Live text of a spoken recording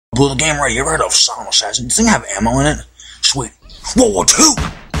Blew the game right. You ever heard of Silent Assassin? Does this thing have ammo in it? Sweet. World War II!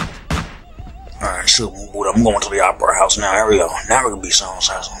 Alright, shoot, I'm going to the opera house now. Here we go. Now we're gonna be Silent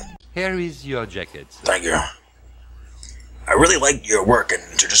Assassin. Here is your jacket. Thank you. I really liked your work and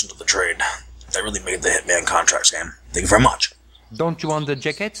introduction to the trade. That really made the Hitman contracts game. Thank you very much. Don't you want the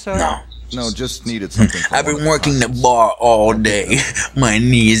jacket, sir? No, just needed something. I've been working the bar all day. My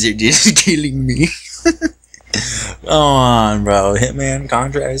knees are just killing me. Come on, bro. Hitman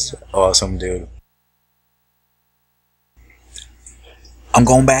contracts? Awesome, dude. I'm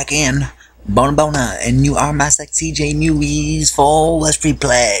going back in. Bona, and you are my sexy J Movies for let's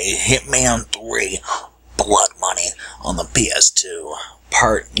replay Hitman 3 Blood Money on the PS2.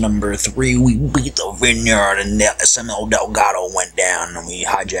 Part number 3, we beat the vineyard and Samuel Delgado went down and we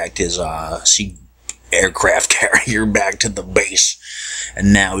hijacked his sea aircraft carrier back to the base.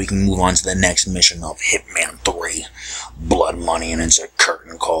 And now we can move on to the next mission of Hitman 3 Blood Money, and it's a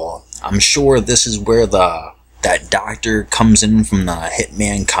curtain call. I'm sure this is where that doctor comes in from the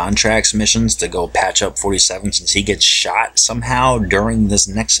Hitman contracts missions to go patch up 47 since he gets shot somehow during this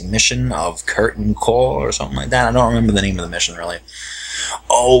next mission of Curtain Call or something like that. I don't remember the name of the mission really.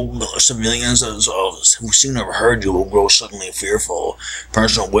 Oh, civilians who've seen or heard you will grow suddenly fearful.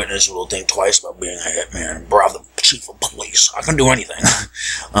 Personal witness will think twice about being a hitman. Bravo, the chief of police. I can do anything.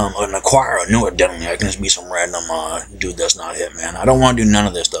 An acquire a new identity. I can just be some random dude that's not a hitman. I don't want to do none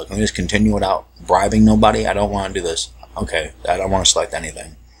of this though. Can we just continue without bribing nobody? I don't want to do this. Okay, I don't want to select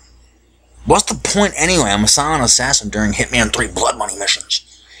anything. What's the point anyway? I'm a silent assassin during Hitman 3 Blood Money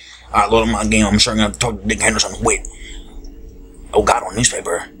missions. Alright, load up my game. I'm sure I'm going to talk to Dick Henderson. Wait. Oh God, on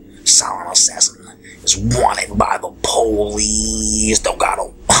newspaper. Silent assassin is wanted by the police.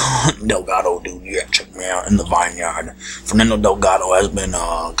 Delgado. Delgado, dude. Yeah, check me out in the vineyard. Fernando Delgado has been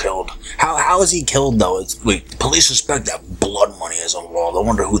killed. How is he killed though? Wait, police suspect that blood money is involved. I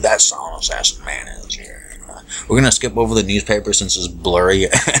wonder who that silent assassin man is here. We're gonna skip over the newspaper since it's blurry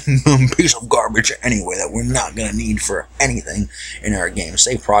and a piece of garbage anyway that we're not gonna need for anything in our game.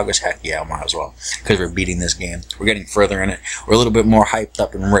 Save progress, heck yeah, might as well. Because we're beating this game. We're getting further in it. We're a little bit more hyped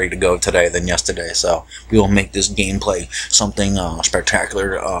up and ready to go today than yesterday. So we will make this gameplay something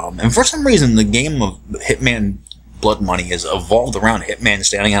spectacular. And for some reason, the game of Hitman Blood Money has evolved around Hitman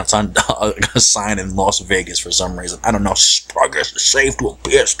standing outside a sign in Las Vegas for some reason. I don't know. Progress is saved to a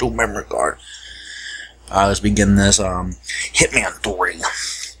PS2 memory card. Let's begin this Hitman 3.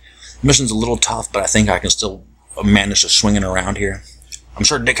 Mission's a little tough, but I think I can still manage to swing it around here. I'm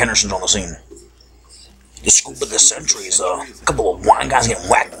sure Dick Henderson's on the scene. The scoop of the century is a couple of wine guys getting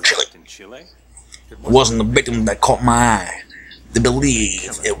whacked in Chile. It wasn't the victim that caught my eye. They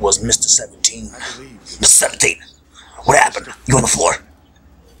believe it was Mr. 17. Mr. 17, what happened? You on the floor?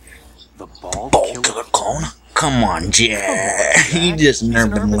 The Bald killer clone? Come on, Jack. He just an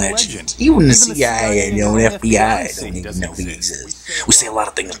urban legend. Even the CIA and the FBI don't even know he exists. We say a lot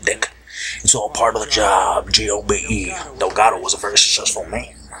of things, Dick. It's all part of the job. G-O-B-E. Delgado was a very successful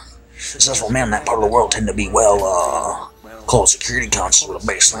man. Successful men in that part of the world tend to be, well, called security conscious with a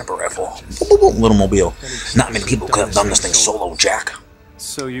base sniper rifle. Little mobile. Not many people could have done this thing solo, Jack.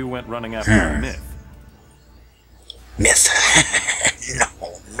 So you went running after a myth? Myth?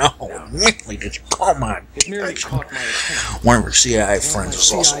 No, merely just caught my attention. One of her CIA friends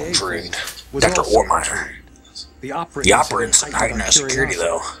was also intrigued. Dr. Ormeyer. The operatives heightened our security,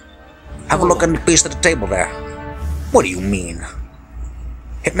 though. Have a look on the piece of the table there. What do you mean?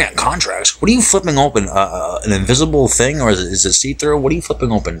 Hitman contracts? What are you flipping open? An invisible thing, or is it see-through? What are you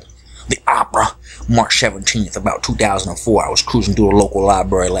flipping open? The Opera, March 17th, about 2004. I was cruising through a local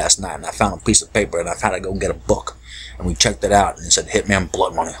library last night, and I found a piece of paper, and I had to go get a book. And we checked it out, and it said Hitman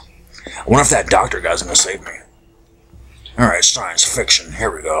Blood Money. I wonder if that doctor guy's gonna save me. Alright, science fiction.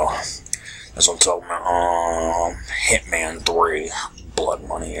 Here we go. That's what I'm talking about. Hitman 3 Blood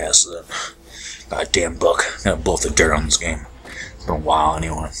Money. Yes, goddamn book. Gotta blow the dirt on this game. It's been a while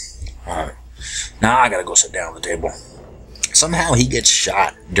anyway. Alright. Now I gotta go sit down at the table. Somehow he gets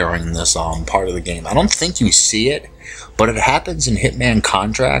shot during this part of the game. I don't think you see it, but it happens in Hitman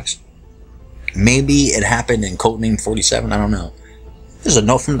contracts. Maybe it happened in Codename 47, I don't know. There's a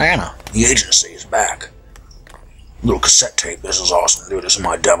note from Diana. The agency is back. Little cassette tape. This is awesome, dude. This is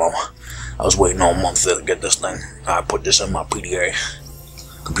my demo. I was waiting all month to get this thing. I put this in my PDA.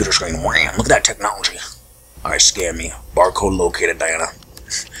 Computer screen. Wham! Look at that technology. Alright, scam me. Barcode located, Diana.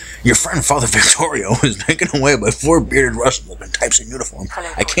 Your friend Father Victorio is taken away by 4 bearded Russians in types in uniform.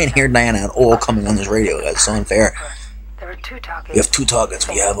 I can't hear Diana at all coming on this radio. That's so unfair. There two targets. We have two targets.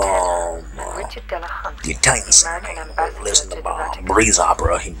 We have Richard Delahunt, the Italian the son American who ambassador lives in to the the Vatican. Breeze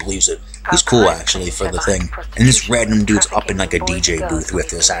Opera. He believes it. He's cool actually for the thing. And this random dude's up in like a DJ booth with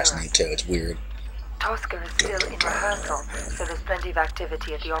the assassinate too. It's weird. Tosca is still in rehearsal, so there's plenty of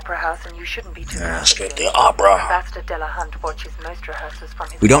activity at the Opera House, and you shouldn't be too Let's get concentrated. the opera. Ambassador Delahunt watches most rehearsals from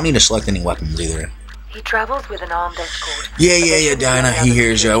his. We don't need to select any weapons either. He travels with an armed escort. Yeah, Diana, he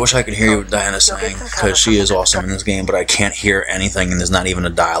hears you. I wish I could hear you what Diana's saying, because she is awesome in this game, but I can't hear anything, and there's not even a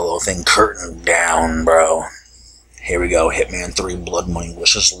dialogue thing. Curtain down, bro. Here we go, Hitman 3, Blood Money.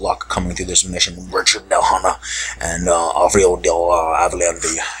 Wish us luck coming through this mission. Richard Del Hunter and Avrio Del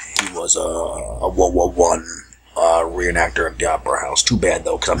Avalendi. He was a World War I reenactor at the Opera House. Too bad,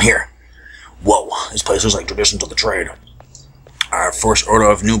 though, because I'm here. Whoa, this place is like traditions of the trade. Our first order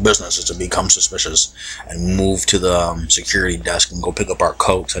of new business is to become suspicious and move to the security desk and go pick up our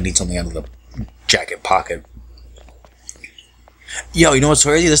coats. I need something out of the jacket pocket. Yo, you know what's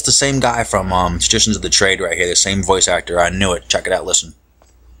crazy? This is the same guy from Traditions of the Trade right here. The same voice actor. I knew it. Check it out. Listen.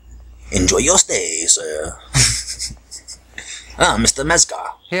 Enjoy your stay, sir. Mr.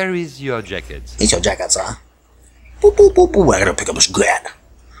 Mezga. Here is your jacket. Here's your jacket, sir. Boop, boop, boop, boop. I gotta pick up his gat.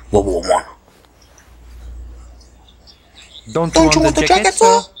 World War I. Don't you want the jacket,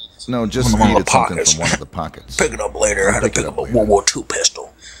 sir? No, just One of the needed something pockets. from one of the pockets. Pick it up later. I had to Pick it pick up up a later. World War II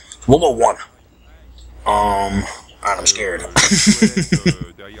pistol. World War One. I'm scared. I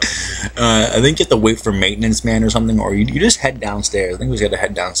think you have to wait for maintenance man or something, or you just head downstairs. I think we just got to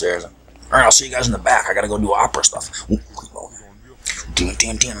head downstairs. Alright, I'll see you guys in the back. I gotta go do opera stuff.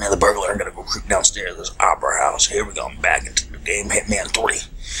 Near the burglar. I gotta go creep downstairs. This Opera House. Here we go. I'm back into the game. Hitman 3.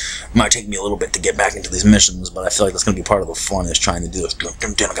 Might take me a little bit to get back into these missions, but I feel like that's gonna be part of the fun is trying to do this.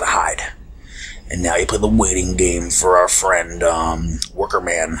 I'm gonna hide. And now you play the waiting game for our friend, Worker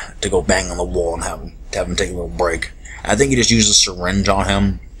Man, to go bang on the wall and have him take a little break. I think you just use a syringe on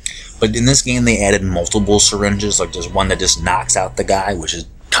him. But in this game, they added multiple syringes. Like, there's one that just knocks out the guy, which is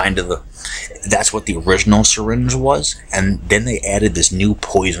kind of the... That's what the original syringe was. And then they added this new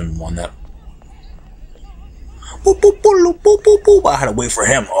poison one that... Boop, boop, boop, boop, boop, boop. I had to wait for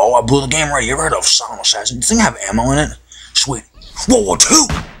him. Oh, I blew the game right. You ever heard of Silent Assassin? Does this thing have ammo in it? Sweet. World War II!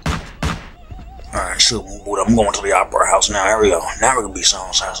 Alright, shoot, I'm going to the Opera House now. Here we go. Now we're going to be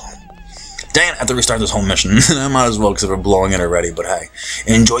Silent Assassin. Dang it, I have to restart this whole mission. I might as well because we're blowing it already, but hey.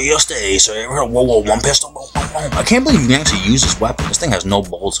 Enjoy your stay. So you ever heard of World War I pistol? Boom, boom, boom. I can't believe you can actually use this weapon. This thing has no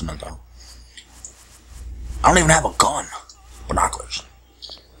bolts in it, though. I don't even have a gun. Binoculars.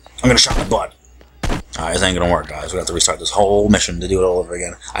 I'm going to shot my butt. Alright, this ain't going to work, guys. We have to restart this whole mission to do it all over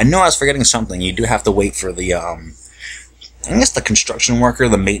again. I know I was forgetting something. You do have to wait for the, I guess the construction worker,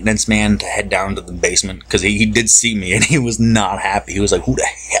 the maintenance man, to head down to the basement, because he did see me, and he was not happy. He was like, who the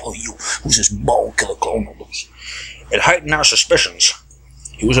hell are you? Who's this bald killer clone of us? It heightened our suspicions.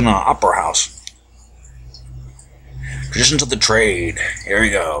 He was in an opera house. Traditions of the Trade. Here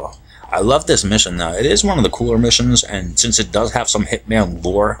we go. I love this mission, though. It is one of the cooler missions, and since it does have some Hitman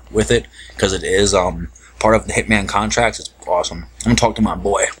lore with it, because it is part of the Hitman contracts, it's awesome. I'm going to talk to my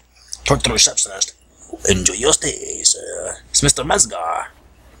boy. Talk to the receptionist. Enjoy your stay, sir. It's Mr. Mezgar.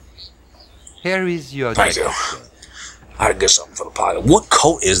 Here is your Thank jacket. you. I had to get something for the pocket. What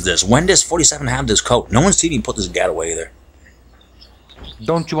coat is this? When does 47 have this coat? No one's seen me put this gat away either.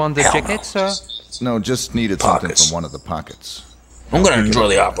 Don't you want the Hell jacket, no. sir? No, just needed Pockets. something from one of the pockets. I'm gonna enjoy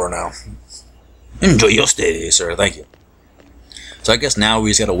the opera now. Enjoy your stay, sir. Thank you. So I guess now we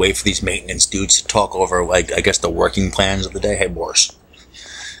just gotta wait for these maintenance dudes to talk over, like, I guess the working plans of the day. Hey, Boris.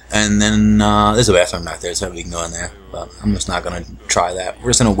 And then, there's a bathroom back there, so we can go in there. But I'm just not gonna try that. We're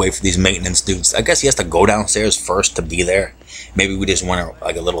just gonna wait for these maintenance dudes. I guess he has to go downstairs first to be there. Maybe we just went,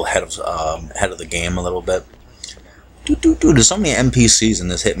 like, a little ahead of the game a little bit. Dude, there's so many NPCs in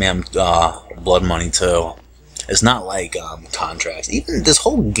this Hitman, Blood Money, too. It's not like, Contracts. Even, this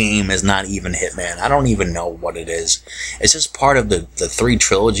whole game is not even Hitman. I don't even know what it is. It's just part of the 3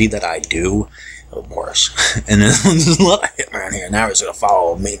 trilogy that I do. Of course. And then there's a lot of Hitman here. Now he's going to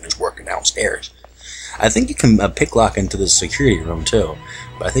follow a maintenance worker downstairs. I think you can pick lock into the security room too.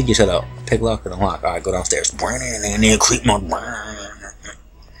 But I think you said pick lock and unlock. Alright, go downstairs. Creep mode.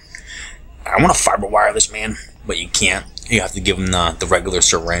 I want to fiber wire this man, but you can't. You have to give him the regular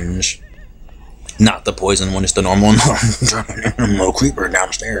syringe. Not the poison one, it's the normal one. No creeper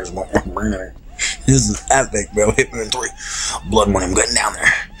downstairs. This is epic, bro. Hitman 3. Blood Money, I'm getting down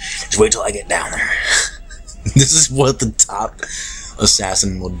there. Just wait till I get down there. This is what the top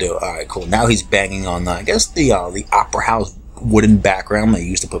assassin will do. Alright, cool. Now he's banging on I guess the opera house wooden background they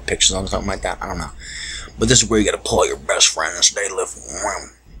used to put pictures on, something like that. I don't know. But this is where you gotta pull your best friend and stay live.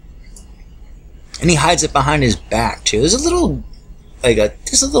 And he hides it behind his back too. There's a little,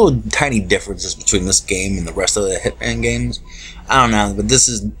 there's a little tiny differences between this game and the rest of the Hitman games. I don't know, but this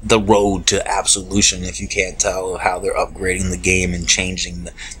is the road to absolution. If you can't tell how they're upgrading the game and changing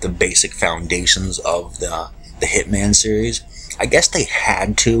the basic foundations of the Hitman series. I guess they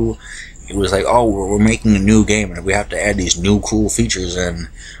had to. It was like, oh, we're making a new game and we have to add these new cool features in.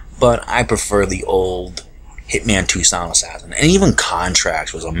 But I prefer the old Hitman 2 Silent Assassin. And even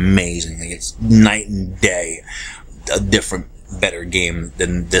Contracts was amazing. Like, it's night and day. A different, better game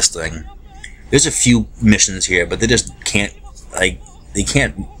than this thing. There's a few missions here, but they just can't, they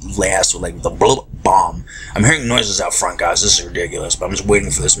can't last with, the bomb. I'm hearing noises out front, guys. This is ridiculous, but I'm just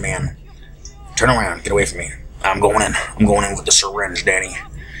waiting for this man. Turn around. Get away from me. I'm going in. I'm going in with the syringe, Danny.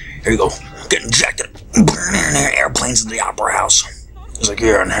 Here you go. Get injected. Airplanes in the opera house. It's like,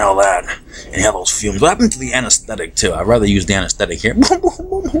 yeah, inhale that. Inhale those fumes. What happened to the anesthetic, too? I'd rather use the anesthetic here. Help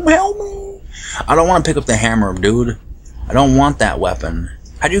me. I don't want to pick up the hammer, dude. I don't want that weapon.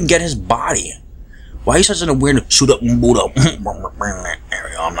 How do you get his body? Why are you such a weird shoot up and boot up? There we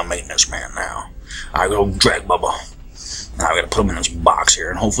go. I'm the maintenance man now. I go drag Bubba. Now I gotta put him in this box here,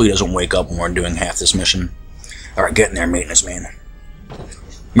 and hopefully he doesn't wake up when we're doing half this mission. Alright, get in there, maintenance man.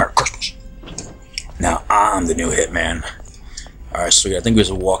 Merry Christmas. Now I'm the new Hitman. Alright, so I think we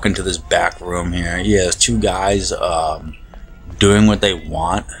just walk into this back room here. Yeah, there's two guys doing what they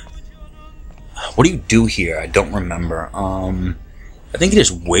want. What do you do here? I don't remember. I think you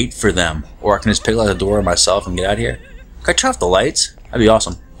just wait for them. Or I can just pick out the door myself and get out of here. Can I turn off the lights? That'd be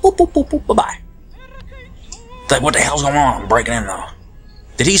awesome. Boop, boop, boop, boop, bye-bye. It's like, what the hell's going on? I'm breaking in, though.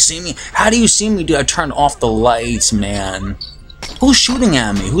 Did he see me? How do you see me, dude? I turned off the lights, man. Who's shooting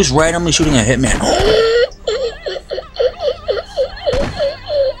at me? Who's randomly shooting at Hitman?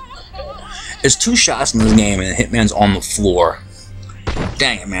 There's 2 shots in this game and Hitman's on the floor.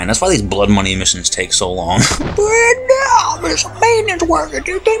 Dang it, man. That's why these blood money missions take so long. But now, there's a maintenance worker.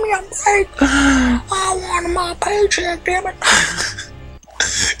 Dude, give me a break. I want my paycheck, damn it.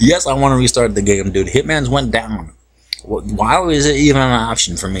 Yes, I want to restart the game, dude. Hitman's went down. Why is it even an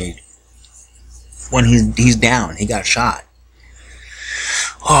option for me? When he's down, he got shot.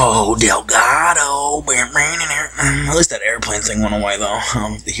 Oh, Delgado. At least that airplane thing went away, though.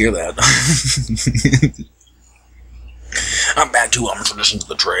 To hear that. I'm back to traditions of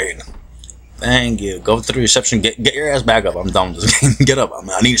the trade. Thank you. Go to the reception. Get your ass back up. I'm done with this game. Get up.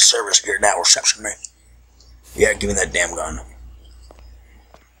 I need service here now. Reception, man. Yeah, give me that damn gun.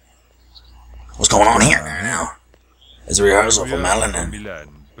 What's going on here now? It's a rehearsal for Melanin.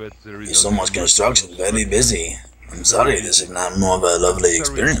 There's so much construction. Very busy. I'm sorry, this is not more of a lovely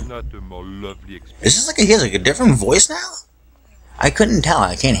experience. Is this he has a different voice now? I couldn't tell.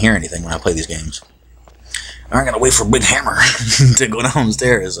 I can't hear anything when I play these games. I gotta wait for Big Hammer to go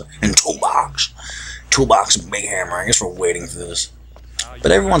downstairs and toolbox and Big Hammer. I guess we're waiting for this.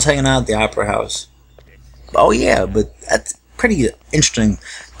 But everyone's hanging out at the Opera House. Oh yeah, but that's pretty interesting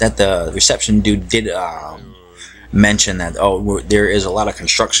that the reception dude did mention that there is a lot of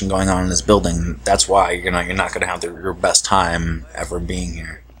construction going on in this building. That's why you're not gonna have your best time ever being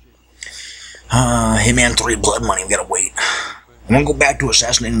here. Hitman 3 Blood Money. We gotta wait. I want to go back to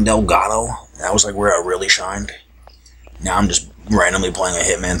assassinating Delgado. That was where I really shined. Now I'm just randomly playing a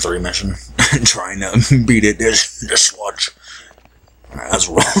Hitman 3 mission and trying to beat it. This sludge. Alright, that's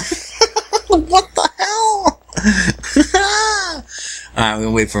wrong. What the hell? Alright, we're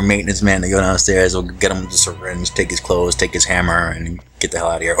gonna wait for a maintenance man to go downstairs. We'll get him with the syringe, take his clothes, take his hammer, and get the hell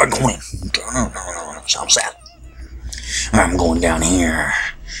out of here. I'm going. No. Sound sad. I'm going down here.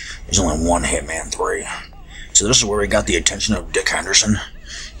 There's only one Hitman 3. So this is where we got the attention of Dick Henderson.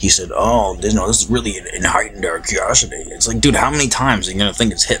 He said, oh, this is really heightened our curiosity. It's like, dude, how many times are you going to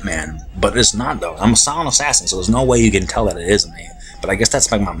think it's Hitman? But it's not, though. I'm a silent assassin, so there's no way you can tell that it isn't me. But I guess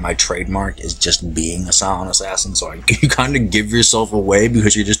that's my trademark, is just being a silent assassin. So you kind of give yourself away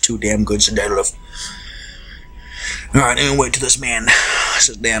because you're just too damn good to deadlift. Alright, anyway, wait till this man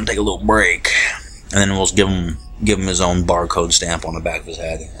sits down, take a little break. And then we'll give him his own barcode stamp on the back of his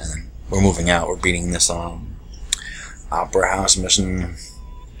head. And then we're moving out. We're beating this Opera House mission.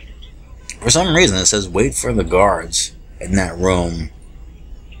 For some reason it says wait for the guards in that room.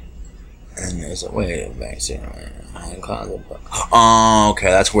 And there's a back here. Oh, okay,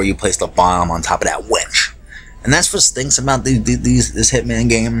 that's where you place the bomb on top of that winch. And that's what stinks about this Hitman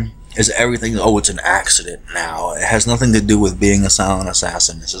game, is everything, it's an accident now. It has nothing to do with being a silent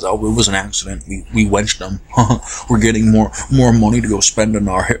assassin. It says, it was an accident. We wenched them. We're getting more money to go spend on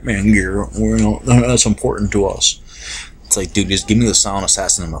our Hitman gear. That's important to us. It's like, dude, just give me the silent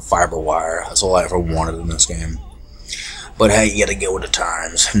assassin and the fiber wire. That's all I ever wanted in this game. But hey, you gotta get with the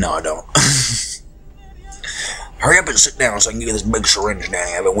times. No, I don't. Hurry up and sit down so I can give you this big syringe down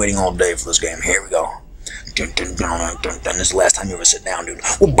here. I've been waiting all day for this game. Here we go. Dun, dun, dun, dun, dun. This is the last time you ever sit down, dude.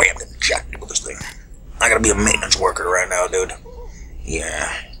 Oh, bam, get jacked with this thing. I gotta be a maintenance worker right now, dude.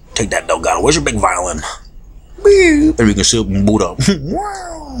 Yeah. Take that, Delgado. Where's your big violin? Beep. And we can see it and boot up.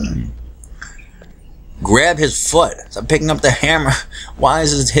 Grab his foot. Stop picking up the hammer. Why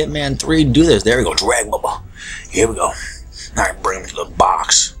does this Hitman 3 do this? There we go. Drag, Bubba. Here we go. Alright, bring him to the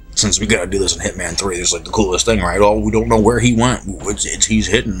box. Since we gotta do this in Hitman 3, this is like the coolest thing, right? Oh, we don't know where he went. He's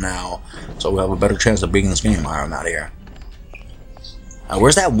hidden now. So we'll have a better chance of beating this game. Alright, I'm out of here.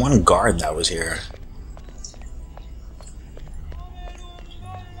 Where's that one guard that was here?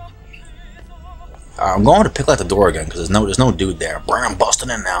 I'm going to pick out the door again because there's no dude there. I'm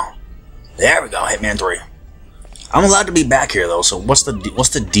busting in now. There we go, Hitman 3. I'm allowed to be back here though. So what's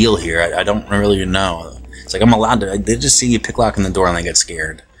the deal here? I don't really know. It's like I'm allowed to. They just see you picklocking the door and they get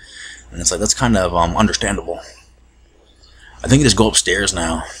scared, and it's like that's kind of understandable. I think you just go upstairs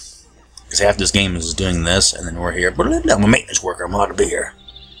now because half this game is doing this, and then we're here. But I'm a maintenance worker. I'm allowed to be here.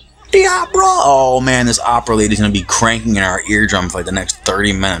 The opera! Oh man, this opera lady's gonna be cranking in our eardrum for like the next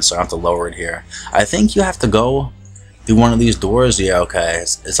 30 minutes, so I have to lower it here. I think you have to go through one of these doors. Yeah, okay,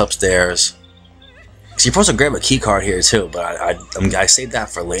 it's upstairs. So you're supposed to grab a key card here too, but I saved that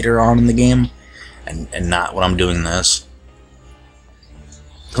for later on in the game, and not when I'm doing this.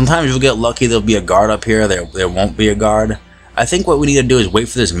 Sometimes you'll get lucky, there'll be a guard up here, there won't be a guard. I think what we need to do is wait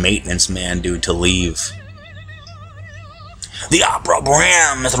for this maintenance man dude to leave. The opera,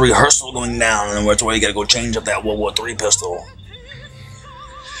 bram! There's a rehearsal going down, and that's why you gotta go change up that World War III pistol.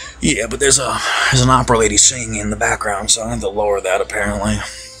 Yeah, but there's an opera lady singing in the background, so I have to lower that apparently.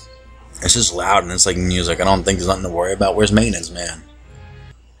 It's just loud and it's like music. I don't think there's nothing to worry about. Where's maintenance, man?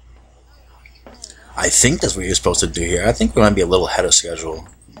 I think that's what you're supposed to do here. I think we're gonna be a little ahead of schedule.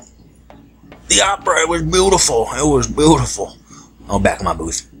 The opera, it was beautiful. It was beautiful. Oh, back in my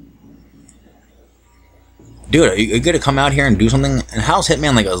booth. Dude, are you gonna come out here and do something? And how's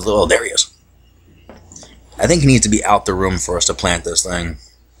Hitman like a little... Oh, there he is. I think he needs to be out the room for us to plant this thing.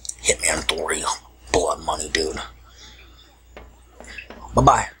 Hitman 3. Blood money, dude.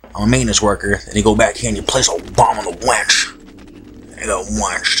 Bye-bye. I'm a maintenance worker. Then you go back here and you place a bomb on the winch. You got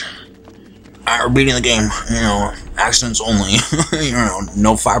winched. Alright, we're beating the game. You know, accidents only. You know,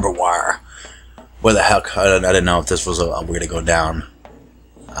 no fiber wire. Where the heck? I didn't know if this was a way to go down.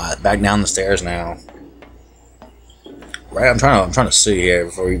 Back down the stairs now. Right, I'm trying to see here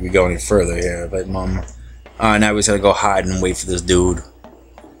before we go any further here. But alright, now we just gotta go hide and wait for this dude.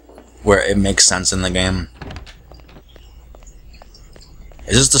 Where it makes sense in the game.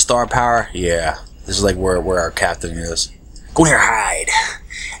 Is this the star power? Yeah. This is like where our captain is. Go here, hide.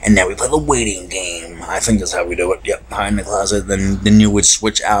 And now we play the waiting game. I think that's how we do it. Yep, hide in the closet. Then you would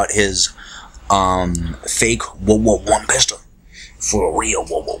switch out his fake World War I pistol for a real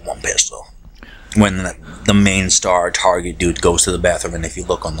World War I pistol. When the main star target dude goes to the bathroom, and if you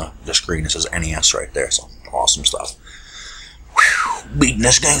look on the screen, it says NES right there. So awesome stuff. Whew, beating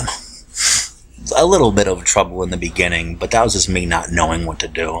this game. A little bit of trouble in the beginning, but that was just me not knowing what to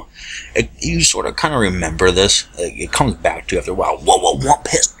do. You sort of kind of remember this. It comes back to you after a while. Whoa, one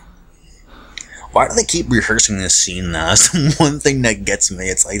pistol. Why do they keep rehearsing this scene now? That's the one thing that gets me.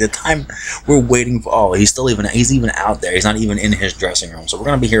 It's like the time we're waiting for... Oh, he's even out there. He's not even in his dressing room. So we're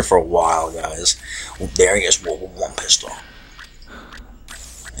going to be here for a while, guys. Well, there he is. Whoa, one pistol.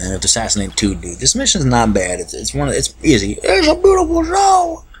 And we have to assassinate two dudes. This mission's not bad. It's easy. It's a beautiful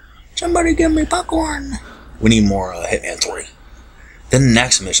show. Somebody give me popcorn. We need more Hitman 3. The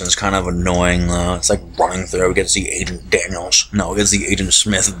next mission is kind of annoying. It's like running through. We get to see Agent Daniels. No, we get to see Agent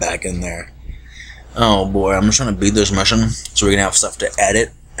Smith back in there. Oh boy, I'm just trying to beat this mission so we can have stuff to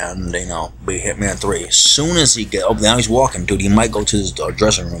edit and, you know, be Hitman 3. As soon as he gets... Oh, now he's walking, dude. He might go to his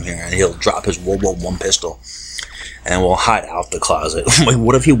dressing room here and he'll drop his World War I pistol. And we'll hide out the closet. Like,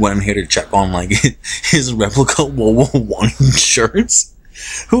 what if he went in here to check on, like, his replica World War I shirts?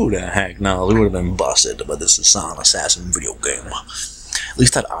 Who the heck knows? We would have been busted, but this is an assassin video game. At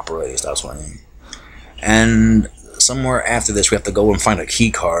least that operates, that's what I mean. And somewhere after this, we have to go and find a key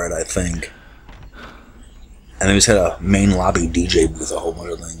card, I think. And then we just had a main lobby DJ booth, a whole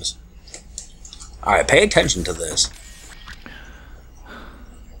bunch of things. Alright, pay attention to this.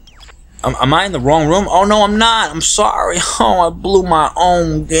 Am I in the wrong room? Oh, no, I'm not. I'm sorry. Oh, I blew my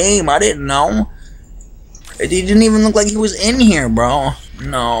own game. I didn't know. It didn't even look like he was in here, bro.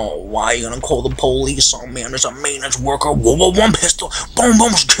 No, why are you gonna call the police on me? I'm just a maintenance worker. World War I pistol. Boom,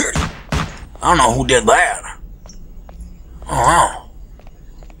 boom, security. I don't know who did that. Oh,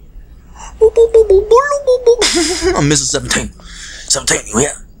 I'm Mrs. 17. 17, you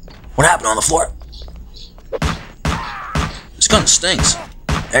here? What happened on the floor? gun stinks.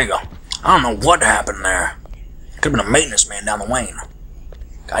 There you go. I don't know what happened there. Could have been a maintenance man down the lane.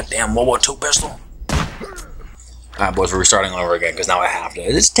 Goddamn World War II pistol. Alright, boys, we're restarting over again because now I have to.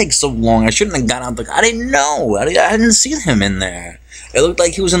 This takes so long. I shouldn't have got out the. I didn't know. I didn't see him in there. It looked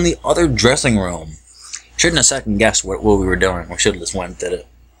like he was in the other dressing room. Shouldn't have second guessed what we were doing. We should have just went and did it.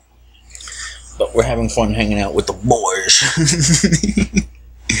 But we're having fun hanging out with the boys.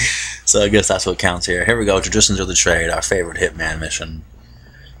 So I guess that's what counts here. Here we go. Traditions of the Trade, our favorite Hitman mission.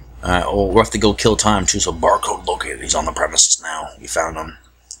 Alright, well, we'll have to go kill time. Choose a barcode located. He's on the premises now. We found him.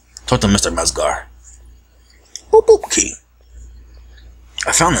 Talk to Mr. Mesgar. Boop, boop, key.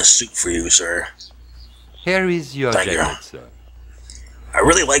 I found this suit for you, sir. Here is your Thank jacket, you. sir. I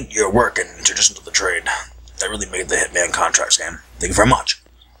really like your work in Traditions of the Trade. That really made the Hitman contract game. Thank you very much.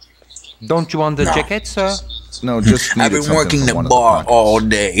 Don't you want the No. jacket, sir? No, just I've needed been working something the from one of bar pockets. all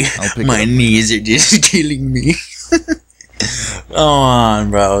day. I'll pick My it up. knees are just killing me. Come on,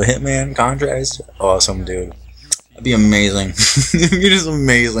 bro. Hitman contracts? Awesome, dude. That'd be amazing. It'd be just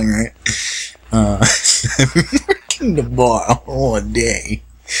amazing, right? I've been working the bar all day.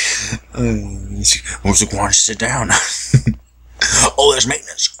 Where's the want to sit down? Oh, there's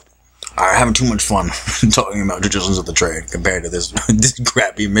maintenance. I'm having too much fun talking about Traditions of the Trade compared to this this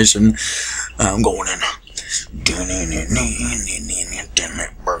crappy mission. I'm going in. Damn it,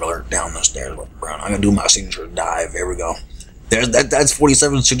 burglar down the stairs. I'm gonna do my signature dive. Here we go. That's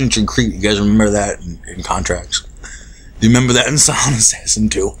 47 signature creep. You guys remember that in contracts? Do you remember that in Silent Assassin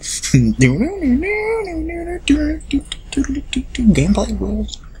 2? Gameplay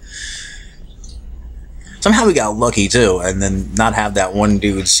rules. Somehow we got lucky too, and then not have that one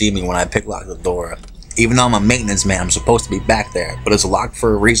dude see me when I picklock the door. Even though I'm a maintenance man, I'm supposed to be back there, but it's locked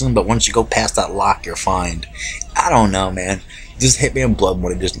for a reason. But once you go past that lock, you're fine. I don't know, man. Just Hitman Blood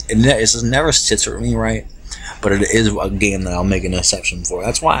Money. It just never sits with me right. But it is a game that I'll make an exception for.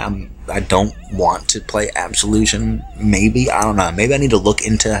 That's why I don't want to play Absolution. Maybe, I don't know. Maybe I need to look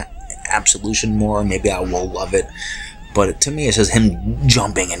into Absolution more. Maybe I will love it. But to me, it's just him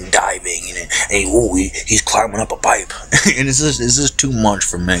jumping and diving, and he's climbing up a pipe, and it's just too much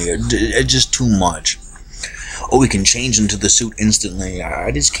for me. It's just too much. Oh, we can change into the suit instantly.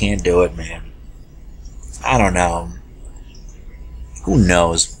 I just can't do it, man. I don't know. Who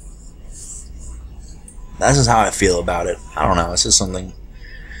knows? That's just how I feel about it. I don't know. It's just something.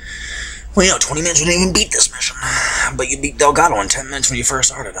 Well, 20 minutes, we didn't even beat this mission, but you beat Delgado in 10 minutes when you first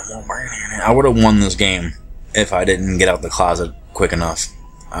started. I would have won this game if I didn't get out the closet quick enough.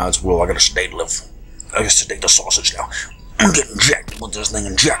 It's well, I gotta sedate I gotta sedate the sausage now. I'm getting injected with this thing.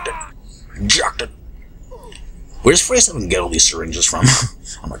 Injected. Where's 47 get all these syringes from?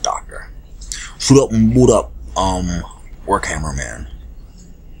 I'm a doctor. Shoot up and boot up, Workhammer Man.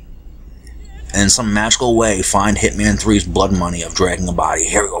 And in some magical way, find Hitman 3's blood money of dragging a body.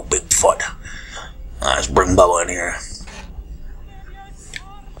 Here we go, Bigfoot. Let's bring Bubba in here.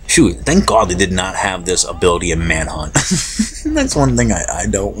 Shoot, thank God they did not have this ability in Manhunt. That's one thing I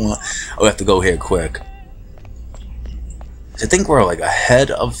don't want. We have to go here quick. I think we're like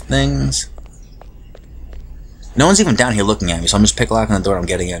ahead of things. No one's even down here looking at me, so I'm just picklocking the door. I'm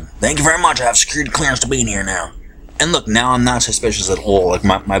getting in. Thank you very much. I have security clearance to be in here now. And look, now I'm not suspicious at all. Like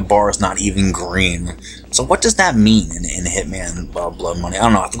my bar is not even green. So what does that mean in Hitman Blood Money? I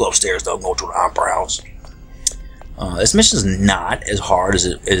don't know. I have to go upstairs though. Go to the opera house. This mission is not as hard as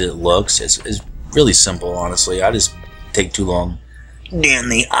it looks. It's really simple, honestly. I just take too long. Damn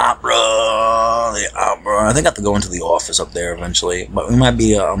the opera. I think I have to go into the office up there eventually, but we might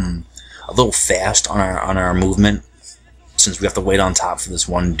be a little fast on our movement since we have to wait on top for this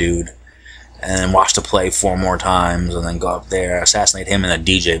one dude, and then watch the play 4 more times, and then go up there, assassinate him in a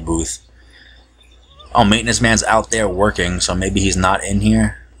DJ booth. Oh, maintenance man's out there working, so maybe he's not in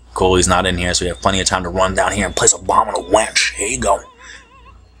here. Cool, he's not in here, so we have plenty of time to run down here and place a bomb on a wench. Here you go.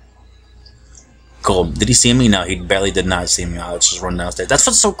 Cool. Did he see me? No, he barely did not see me. Let's just run downstairs. That's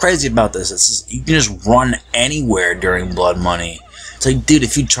what's so crazy about this. It's just, you can just run anywhere during Blood Money. It's like, dude,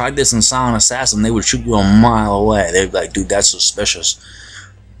 if you tried this in Silent Assassin, they would shoot you a mile away. They'd be like, dude, that's suspicious.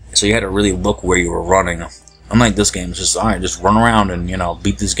 So you had to really look where you were running. Unlike this game, it's just, alright, just run around and,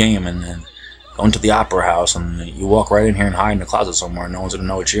 beat this game and then go into the opera house, and you walk right in here and hide in the closet somewhere, and no one's gonna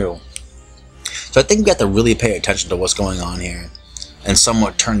know it's you. So I think we have to really pay attention to what's going on here, and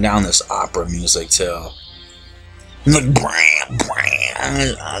somewhat turn down this opera music too. Like,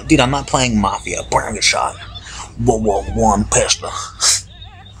 dude, I'm not playing Mafia. Get shot. World War I pistol.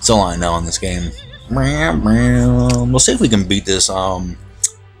 That's all I know in this game. We'll see if we can beat this.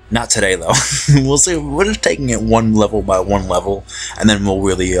 Not today though. We'll see. We're just taking it one level by one level, and then we'll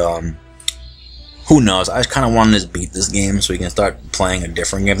really Who knows? I just kind of wanted to beat this game so we can start playing a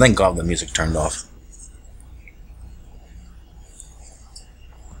different game. Thank God the music turned off.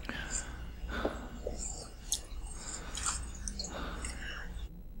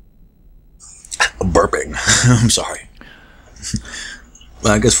 Burping. I'm sorry.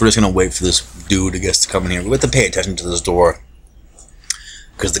 Well, I guess we're just gonna wait for this dude, I guess, to come in here. We have to pay attention to this door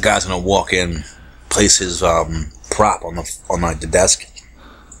because the guy's gonna walk in, place his prop on the desk.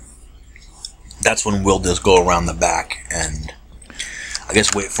 That's when we'll just go around the back and I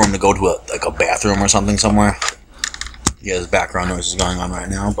guess wait for him to go to a bathroom or something somewhere. Yeah, there's background noise is going on right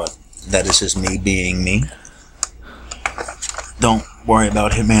now, but that is just me being me. Don't worry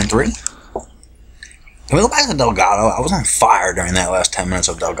about Hitman 3. Can we go back to Delgado? I was on fire during that last 10 minutes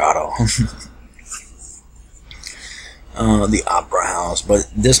of Delgado. The Opera House.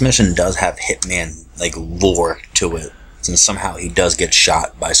 But this mission does have Hitman, like, lore to it. Since somehow he does get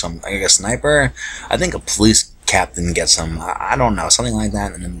shot by some, like a sniper. I think a police captain gets him. I don't know, something like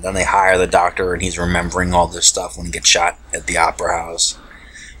that. And then they hire the doctor and he's remembering all this stuff when he gets shot at the Opera House.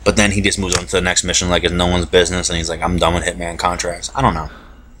 But then he just moves on to the next mission like it's no one's business. And he's like, I'm done with Hitman contracts. I don't know.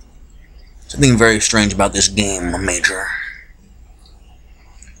 Something very strange about this game, Major.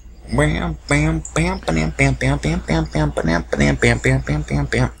 Yeah,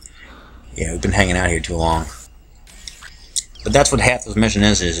 we've been hanging out here too long. But that's what half this mission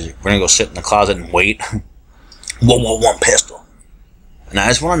is we're gonna go sit in the closet and wait. One pistol. And I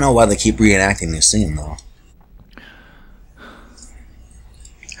just want to know why they keep reenacting this scene, though.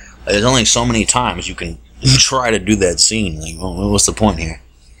 There's only so many times you can try to do that scene. Like, what's the point here?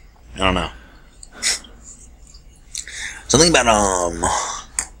 I don't know. Something about,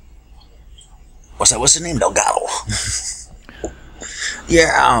 what's his name? Delgado.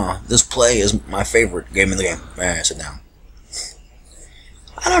 Yeah, this play is my favorite game in the game. Alright, sit down.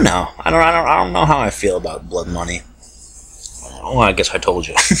 I don't know. I don't know how I feel about Blood Money. Oh, I guess I told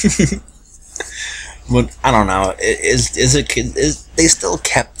you. But I don't know. Is they still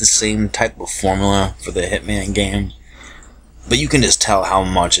kept the same type of formula for the Hitman game? But you can just tell how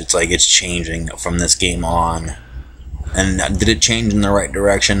much it's changing from this game on. And did it change in the right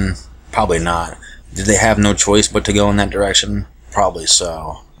direction? Probably not. Did they have no choice but to go in that direction? Probably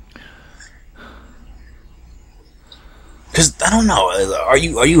so. Because, I don't know, are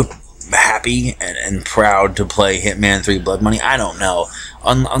you happy and proud to play Hitman 3 Blood Money? I don't know.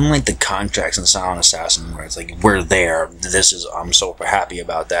 Unlike the contracts in Silent Assassin, where it's like, we're there, I'm so happy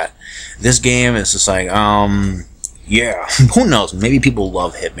about that. This game is just like, yeah, who knows, maybe people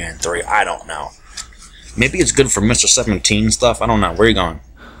love Hitman 3, I don't know. Maybe it's good for Mr. 17 stuff, I don't know, where are you going?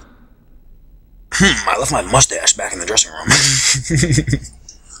 I left my mustache back in the dressing room.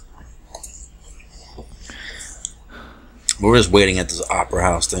 We're just waiting at this Opera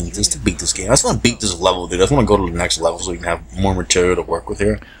House thing just to beat this game. I just want to beat this level, dude. I just want to go to the next level so we can have more material to work with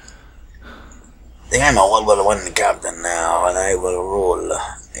here. I think I'm a level 1 captain now, and I will rule.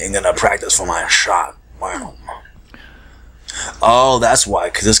 I'm gonna practice for my shot. Wow. Oh, that's why,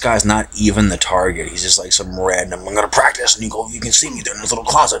 because this guy's not even the target. He's just like some random, I'm gonna practice, and you can see me there in this little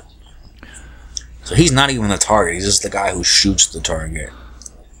closet. So he's not even the target. He's just the guy who shoots the target.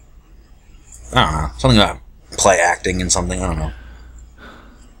 I don't know. Something about play acting and something. I don't know.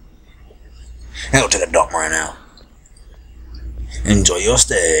 I'll take a dump right now. Enjoy your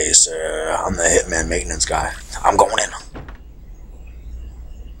stay, sir. I'm the Hitman maintenance guy. I'm going in.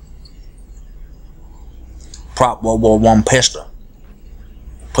 Prop World War I pistol.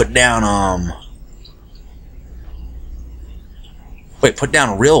 Put down, Wait, put down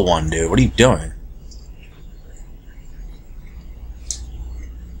a real one, dude. What are you doing?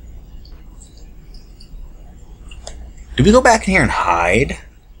 Did we go back in here and hide?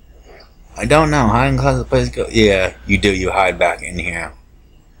 I don't know. Hide and closet place go. Yeah, you do. You hide back in here.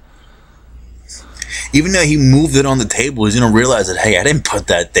 Even though he moved it on the table, he's gonna realize that, hey, I didn't put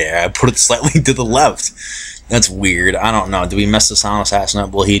that there. I put it slightly to the left. That's weird. I don't know. Did we mess the Silent Assassin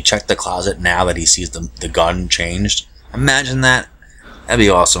up? Will he check the closet now that he sees the gun changed? Imagine that. That'd be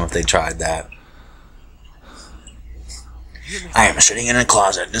awesome if they tried that. I am sitting in a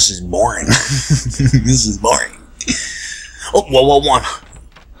closet. This is boring. This is boring. Oh, whoa, one.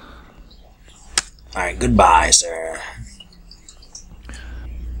 Alright, goodbye, sir.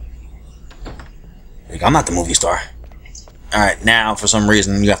 I'm not the movie star. Alright, now, for some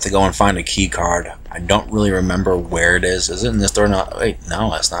reason, you have to go and find a key card. I don't really remember where it is. Is it in this door? No, wait, no,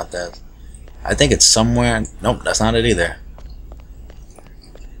 that's not that. I think it's somewhere. Nope, that's not it either.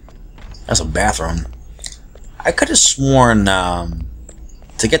 That's a bathroom. I could have sworn,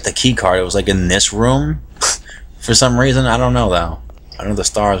 to get the key card, it was like in this room. For some reason, I don't know though. I know the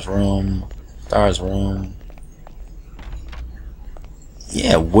stars room. Star's room.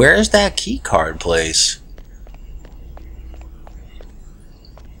 Yeah, where's that key card place?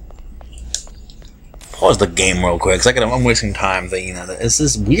 Pause the game real quick, cause I'm wasting time thinking that this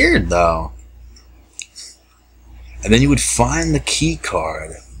is weird though. And then you would find the key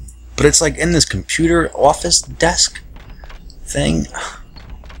card, but it's like in this computer office desk thing.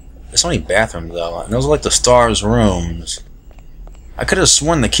 There's only bathrooms though, and those are like the Star's rooms. I could have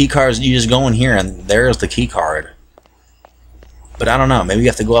sworn the key cards, you just go in here and there's the key card. But I don't know, maybe you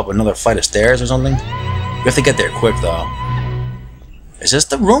have to go up another flight of stairs or something? You have to get there quick though. Is this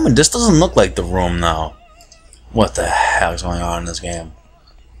the room? And this doesn't look like the room though. What the hell is going on in this game?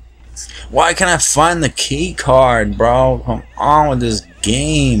 Why can't I find the key card, bro? Come on with this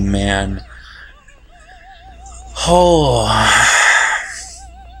game, man. Oh.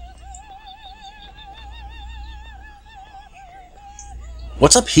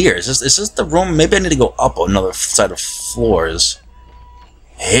 What's up here? Is this the room? Maybe I need to go up another set of floors.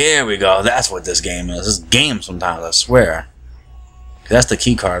 Here we go. That's what this game is. This game sometimes, I swear. That's the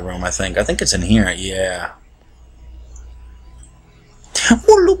key card room, I think. I think it's in here, yeah. You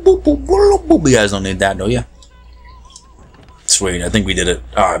guys don't need that, do you? Sweet, I think we did it.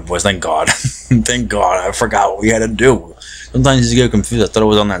 Alright, boys, thank God. Thank God, I forgot what we had to do. Sometimes you get confused. I thought it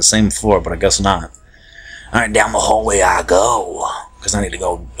was on that same floor, but I guess not. Alright, down the hallway I go. Because I need to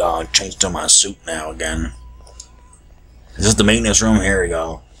go change to my suit now again. This is the maintenance room. Here we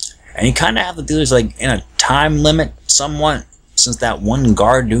go. And you kind of have to do this like in a time limit somewhat, since that one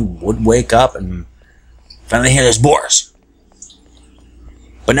guard dude would wake up and finally hear this Boris.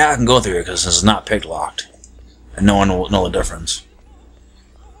 But now I can go through here because this is not pick locked. And no one will know the difference.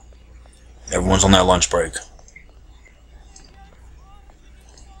 Everyone's on their lunch break.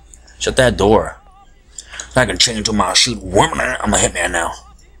 Shut that door. I can change into my suit. I'm a hitman now.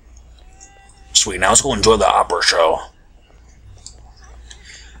 Sweet, now let's go enjoy the opera show.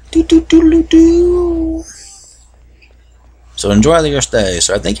 So enjoy your stay.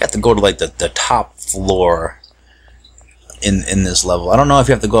 So I think you have to go to like the top floor in this level. I don't know if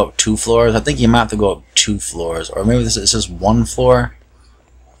you have to go up 2 floors. I think you might have to go up 2 floors. Or maybe this is just 1 floor.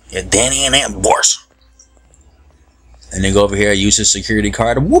 Yeah, Danny and Aunt Boris. And then go over here, use his security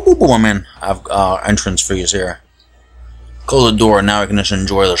card. Whoop, whoop, whoop, I'm in. I've entrance fees here. Close the door, now we can just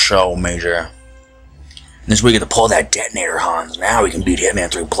enjoy the show, Major. And this we get to pull that detonator, Hans. Now we can beat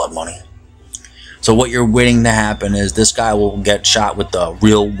Hitman 3 Blood Money. So what you're waiting to happen is this guy will get shot with the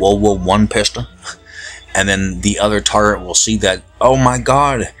real World War I pistol. And then the other target will see that, oh my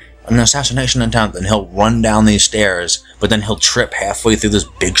god, an assassination attempt, and he'll run down these stairs, but then he'll trip halfway through this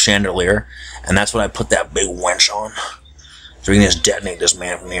big chandelier. And that's when I put that big wench on. So we can just detonate this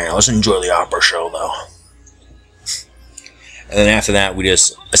man from here. Let's enjoy the opera show, though. And then after that, we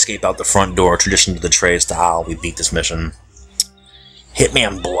just escape out the front door, tradition to the trade style. We beat this mission.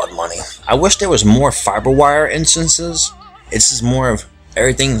 Hitman Blood Money. I wish there was more fiberwire instances. It's just more of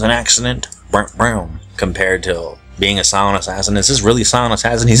everything's an accident, brown, compared to being a silent assassin. Is this really silent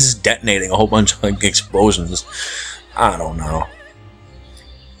assassin? He's just detonating a whole bunch of like explosions. I don't know.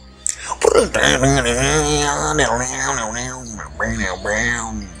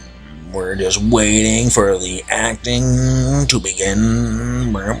 We're just waiting for the acting to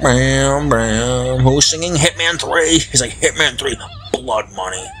begin. Who's singing Hitman 3? He's like, Hitman 3, Blood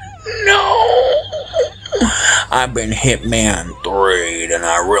Money. No! I've been Hitman 3, and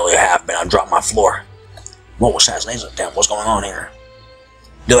I really have been. I dropped my floor. What was assassination attempt? What's going on here?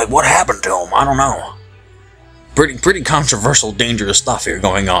 They're like, what happened to him? I don't know. Pretty controversial, dangerous stuff here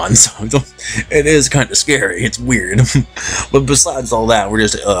going on, so it is kind of scary. It's weird. But besides all that, we're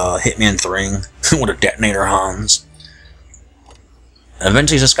just Hitman 3 with a detonator, Hans. And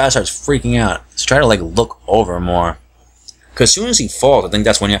eventually this guy starts freaking out. So try to like look over more. Because as soon as he falls, I think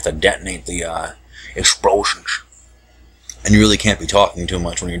that's when you have to detonate the explosions. And you really can't be talking too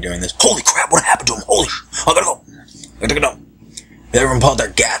much when you're doing this. Holy crap, what happened to him? Holy sh... I gotta go. I gotta go. Everyone pulled their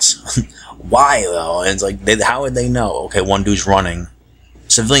gats. Why, though? And it's like, how would they know? Okay, one dude's running.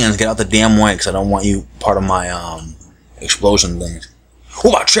 Civilians, get out the damn way, because I don't want you part of my, explosion thing.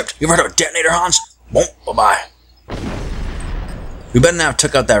 Oh, I tripped! You ever heard of a detonator, Hans? Won't. Bye-bye. We better not have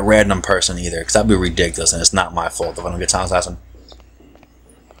took out that random person, either, because that'd be ridiculous, and it's not my fault if I don't get Silent Assassin.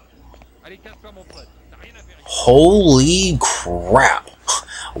 Holy crap.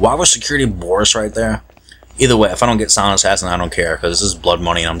 Why was security Boris right there? Either way, if I don't get Silent Assassin, I don't care, because this is Blood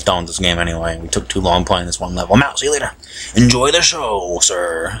Money, and I'm done with this game anyway. We took too long playing this one level. I'm out. See you later. Enjoy the show,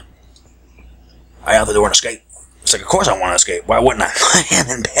 sir. I out the door and escape. It's like, of course I want to escape. Why wouldn't I? I am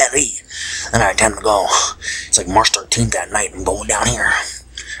in Paris, and I have time to go. It's like March 13th that night. I'm going down here.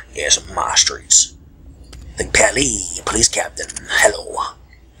 Yes, my streets. Like Pally, police captain, hello.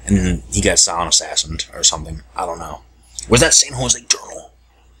 And he got silent assassined or something. I don't know. Where's that San Jose Journal?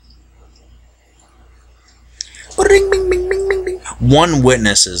 Bing, bing, bing, bing, bing, bing. 1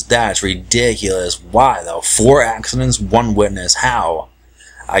 witness is that's ridiculous. Why though? 4 accidents, 1 witness. How?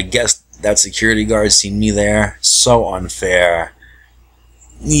 I guess that security guard seen me there. So unfair.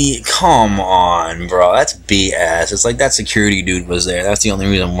 Come on, bro. That's BS. It's like that security dude was there. That's the only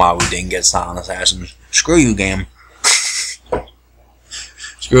reason why we didn't get silent assassins. Screw you, game.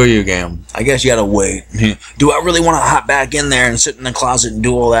 Screw you, game. I guess you gotta wait. Do I really want to hop back in there and sit in the closet and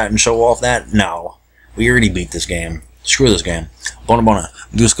do all that and show off that? No. We already beat this game. Screw this game. Bona bona.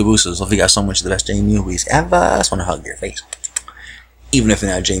 Deuce cabooses. Love you guys so much. The best J movies ever. I just want to hug your face. Even if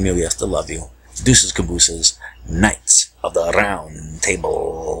you're not J movie, I still love you. Deuces cabooses. Knights of the Round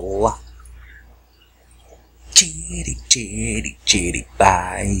Table. Chitty, chitty, chitty,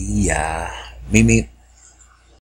 bye. Meet me.